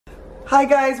Hi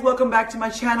guys, welcome back to my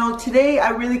channel. Today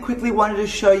I really quickly wanted to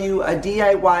show you a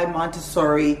DIY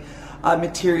Montessori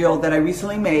material that I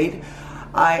recently made.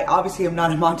 I obviously am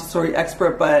not a Montessori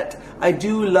expert, but I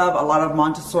do love a lot of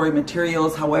Montessori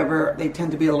materials. However, they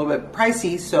tend to be a little bit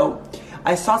pricey, so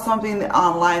I saw something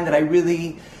online that I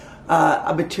really,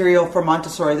 a material for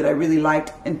Montessori that I really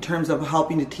liked in terms of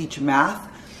helping to teach math,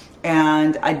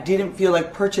 and I didn't feel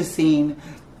like purchasing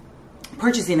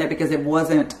it because it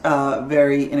wasn't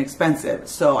very inexpensive.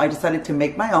 So I decided to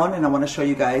make my own, and I want to show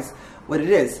you guys what it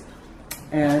is.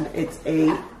 And it's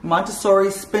a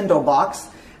Montessori Spindle Box,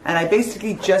 and I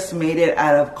basically just made it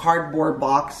out of cardboard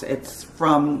box. It's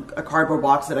from a cardboard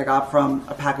box that I got from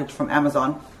a package from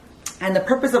Amazon. And the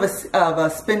purpose of a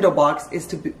spindle box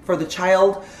is for the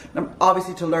child,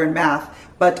 obviously, to learn math,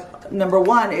 but number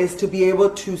one is to be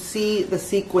able to see the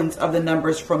sequence of the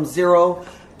numbers from 0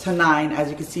 to 9, as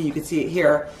you can see it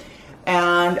here,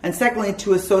 and secondly,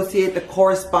 to associate the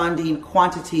corresponding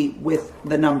quantity with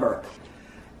the number.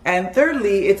 And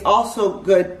thirdly, it's also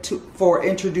good for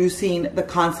introducing the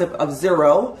concept of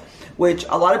zero, which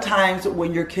a lot of times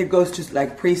when your kid goes to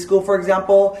like preschool, for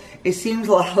example, it seems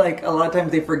like a lot of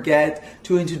times they forget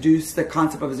to introduce the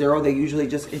concept of zero. They usually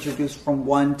just introduce from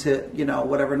 1 to, you know,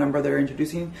 whatever number they're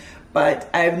introducing. But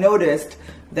I've noticed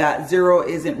that zero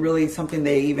isn't really something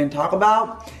they even talk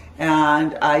about,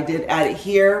 and I did add it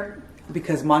here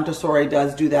because Montessori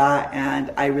does do that,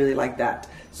 and I really like that.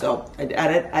 So I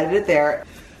added it there.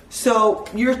 So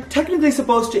you're technically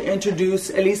supposed to introduce,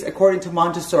 at least according to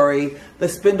Montessori, the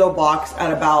spindle box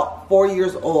at about 4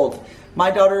 years old.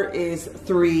 My daughter is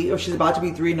 3, or she's about to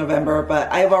be 3 in November, but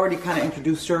I've already kind of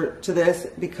introduced her to this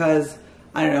because,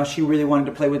 I don't know, she really wanted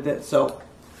to play with it. So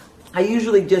I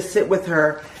usually just sit with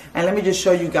her, and let me just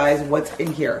show you guys what's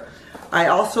in here. I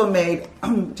also made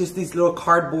just these little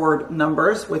cardboard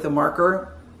numbers with a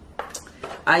marker.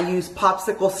 I use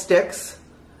popsicle sticks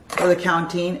for the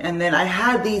counting, and then I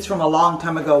had these from a long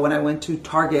time ago when I went to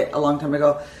Target a long time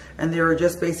ago, and they were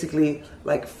just basically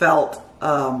like felt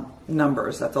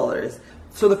numbers. That's all it is.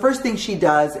 So the first thing she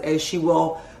does is she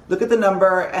will look at the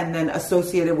number and then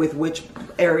associate it with which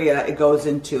area it goes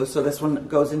into. So this one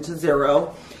goes into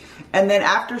 0. And then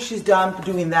after she's done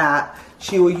doing that,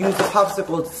 she will use the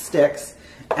popsicle sticks,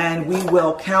 and we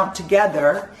will count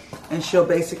together, and she'll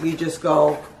basically just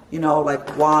go, you know,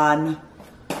 like 1,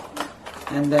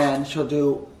 and then she'll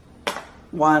do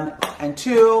 1 and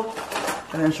 2,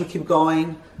 and then she'll keep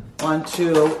going, 1,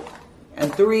 2,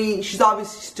 and 3. She's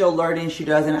obviously still learning. She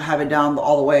doesn't have it down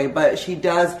all the way, but she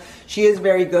is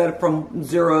very good from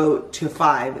 0 to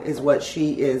 5 is what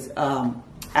she is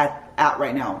at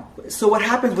right now. So what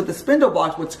happens with the spindle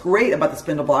box, what's great about the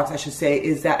spindle box, I should say,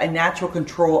 is that a natural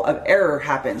control of error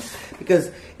happens. Because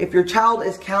if your child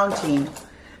is counting,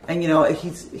 and you know, if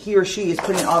he or she is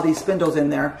putting all these spindles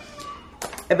in there,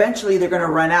 eventually they're going to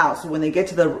run out. So when they get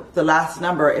to the last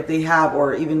number, if they have,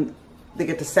 or even they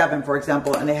get to 7, for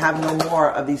example, and they have no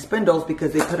more of these spindles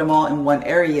because they put them all in one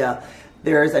area,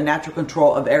 there's a natural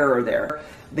control of error there.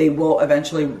 They will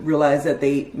eventually realize that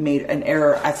they made an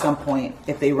error at some point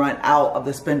if they run out of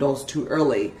the spindles too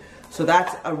early. So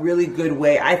that's a really good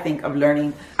way, I think, of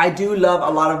learning. I do love a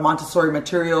lot of Montessori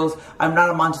materials. I'm not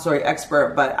a Montessori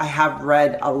expert, but I have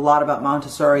read a lot about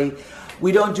Montessori.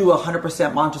 We don't do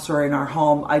 100% Montessori in our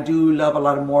home. I do love a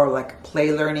lot of more like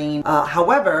play learning.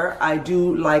 However, I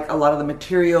do like a lot of the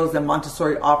materials that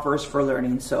Montessori offers for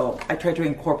learning. So I try to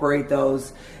incorporate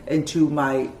those into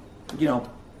my, you know,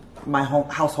 my home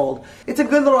household. It's a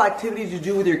good little activity to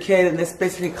do with your kid, and this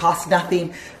basically costs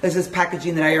nothing. This is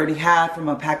packaging that I already had from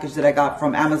a package that I got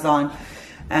from Amazon,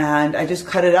 and I just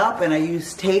cut it up and I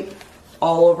used tape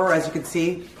all over, as you can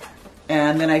see,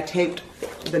 and then I taped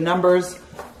the numbers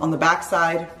on the back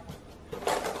side,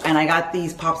 and I got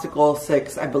these popsicle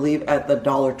sticks, I believe, at the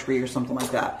Dollar Tree or something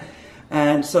like that.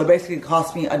 And so basically it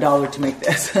cost me $1 to make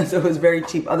this. So it was very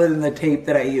cheap, other than the tape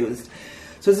that I used.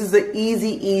 So this is the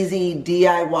easy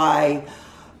DIY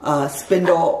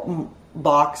spindle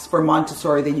box for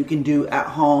Montessori that you can do at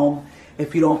home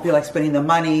if you don't feel like spending the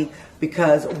money,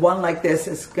 because one like this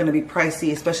is going to be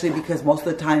pricey, especially because most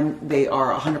of the time they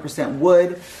are 100%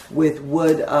 wood with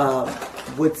wood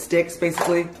sticks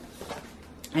basically,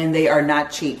 and they are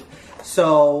not cheap.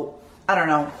 So I don't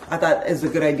know, I thought it was a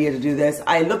good idea to do this.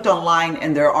 I looked online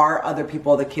and there are other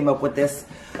people that came up with this,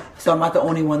 so I'm not the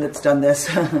only one that's done this.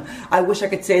 I wish I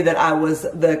could say that I was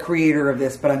the creator of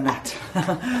this, but I'm not.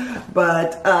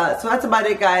 But so that's about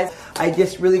it, guys. I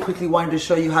just really quickly wanted to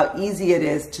show you how easy it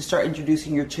is to start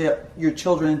introducing your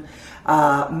children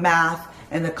math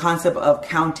and the concept of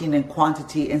counting and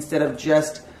quantity, instead of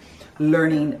just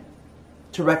learning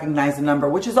to recognize the number,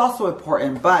 which is also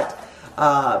important, but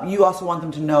you also want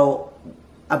them to know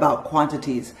about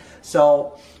quantities.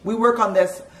 So we work on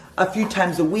this a few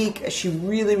times a week. She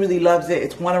really, really loves it.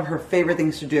 It's one of her favorite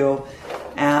things to do.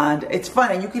 And it's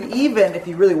fun. And you can even, if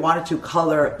you really wanted to,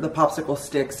 color the popsicle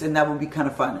sticks, and that would be kind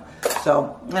of fun.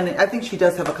 So, and I think she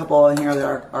does have a couple in here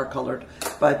that are colored.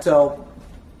 But so,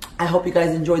 I hope you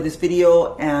guys enjoyed this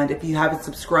video. And if you haven't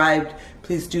subscribed,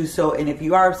 please do so. And if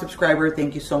you are a subscriber,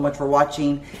 thank you so much for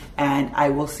watching. And I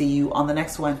will see you on the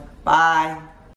next one. Bye.